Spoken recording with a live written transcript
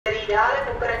dále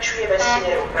pokračuje ve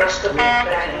směru Roztoky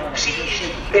Prahy.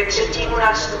 Přijíždí ke třetímu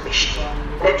nástupišti.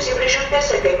 Nepřibližujte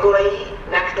se ke koleji,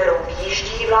 na kterou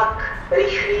vyjíždí vlak.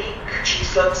 Rychlík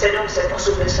číslo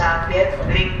 785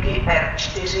 linky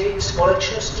R4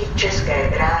 společnosti České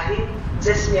dráhy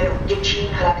ze směru Děčín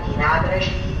hlavní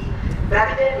nádraží.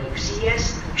 Pravidelný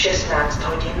příjezd v 16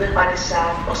 hodin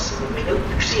 58 minut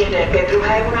přijede ke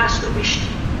druhému nástupišti.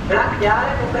 Vlak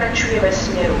dále pokračuje ve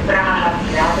směru Praha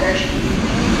hlavní nádraží.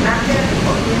 Pravidelný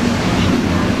odjezd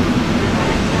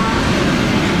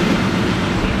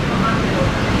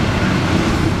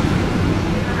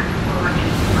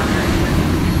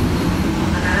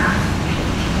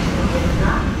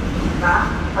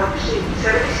a při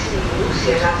servisní vůz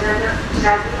je řazen v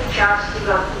zadní části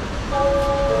vlaku.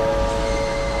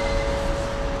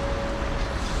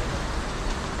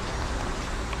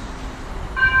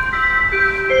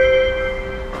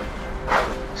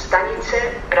 Stanice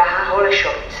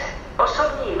Praha-Holešovice.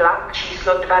 Osobní vlak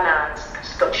číslo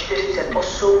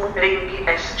 12148 linky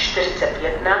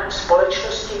S41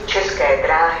 společnosti České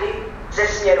dráhy ze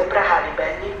směru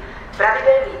Praha-Libeň.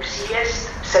 Pravidelný příjezd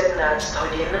 17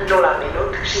 hodin 0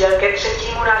 minut přijel ke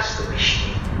třetímu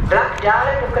nástupišti. Vlak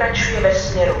dále pokračuje ve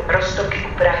směru Roztoky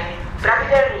u Prahy.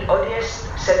 Pravidelný odjezd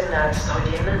 17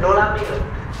 hodin 0 minut.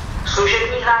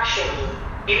 Služební hlášení.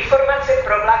 Informace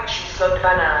pro vlak číslo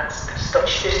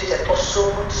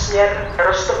 12148 směr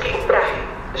Roztoky u Prahy.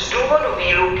 Z důvodu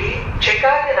výluky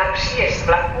čekáte na příjezd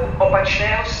vlaku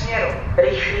opačného směru.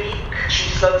 Rychlík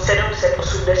číslo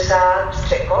 780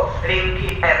 Střekov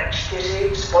linky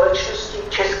R4 společnosti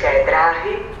České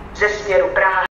dráhy ze směru Praha